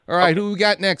All right, who we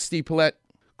got next, Steve Paulette?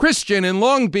 Christian in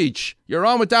Long Beach. You're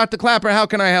on with Dr. Clapper. How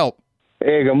can I help?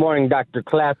 Hey, good morning, Dr.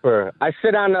 Clapper. I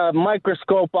sit on a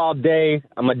microscope all day.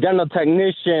 I'm a dental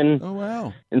technician. Oh,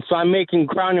 wow. And so I'm making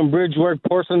crown and bridge work,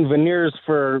 porcelain veneers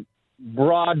for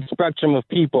broad spectrum of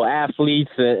people,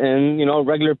 athletes and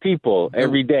regular people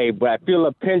every day. But I feel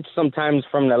a pinch sometimes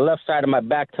from the left side of my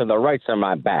back to the right side of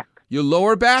my back. Your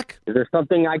lower back? Is there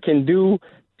something I can do?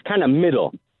 It's kind of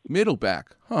middle. Middle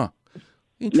back. Huh.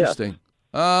 Interesting.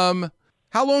 Yeah.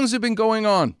 How long has it been going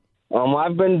on?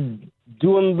 I've been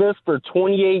doing this for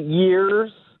 28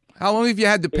 years. How long have you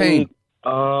had the pain?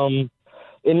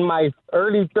 In my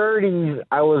early 30s,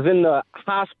 I was in the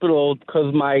hospital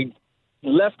because my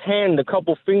left hand, a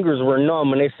couple fingers were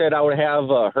numb, and they said I would have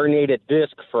a herniated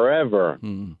disc forever.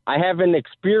 I haven't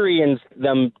experienced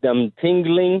them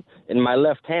tingling in my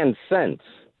left hand since.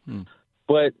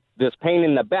 But this pain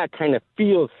in the back kind of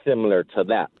feels similar to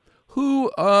that.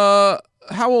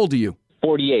 How old are you?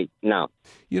 48 now.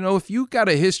 If you got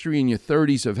a history in your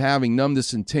 30s of having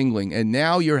numbness and tingling, and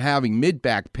now you're having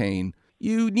mid-back pain,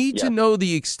 you need to know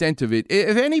the extent of it.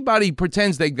 If anybody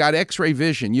pretends they've got X-ray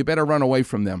vision, you better run away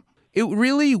from them. It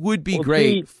really would be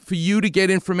great for you to get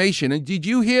information. And did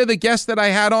you hear the guest that I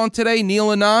had on today, Neil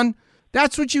Anand?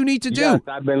 That's what you need to do. Yes,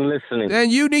 I've been listening. Then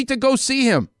you need to go see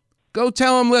him. Go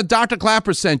tell him that Dr.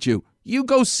 Clapper sent you. You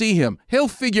go see him. He'll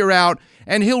figure out,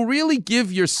 and he'll really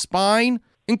give your spine,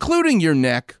 including your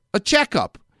neck, a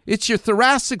checkup. It's your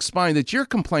thoracic spine that you're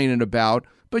complaining about,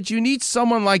 but you need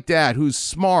someone like that who's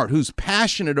smart, who's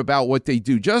passionate about what they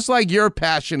do, just like you're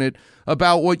passionate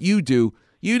about what you do.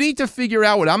 You need to figure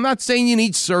out I'm not saying you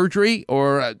need surgery,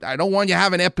 or I don't want you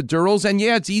having epidurals, and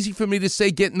yeah, it's easy for me to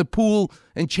say get in the pool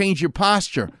and change your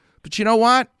posture. But you know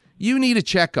what? You need a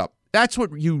checkup. That's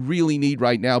what you really need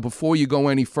right now before you go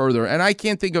any further. And I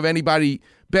can't think of anybody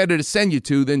better to send you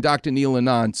to than Dr. Neil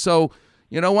Anand. So,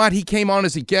 you know what? He came on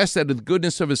as a guest out of the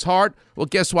goodness of his heart. Well,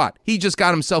 guess what? He just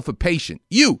got himself a patient.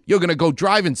 You're going to go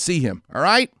drive and see him, all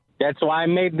right? That's why I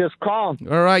made this call.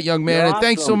 All right, young man. You're and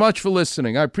thanks so awesome. much for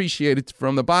listening. I appreciate it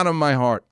from the bottom of my heart.